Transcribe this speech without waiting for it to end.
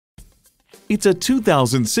It's a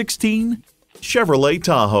 2016 Chevrolet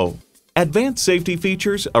Tahoe. Advanced safety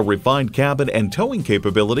features, a refined cabin, and towing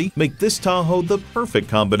capability make this Tahoe the perfect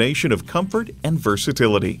combination of comfort and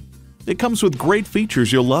versatility. It comes with great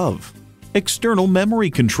features you'll love: external memory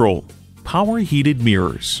control, power heated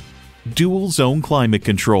mirrors, dual zone climate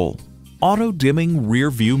control, auto dimming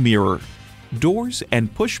rear view mirror, doors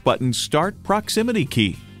and push button start proximity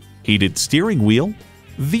key, heated steering wheel,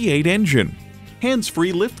 V8 engine,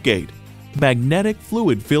 hands-free liftgate, magnetic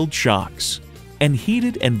fluid-filled shocks, and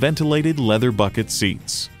heated and ventilated leather bucket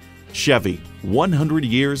seats. Chevy, 100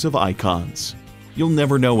 years of icons. You'll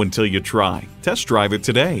never know until you try. Test drive it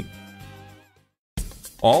today.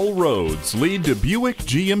 All roads lead to Buick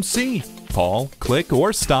GMC. Call, click,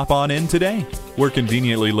 or stop on in today. We're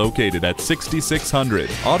conveniently located at 6600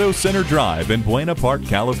 Auto Center Drive in Buena Park,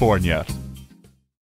 California.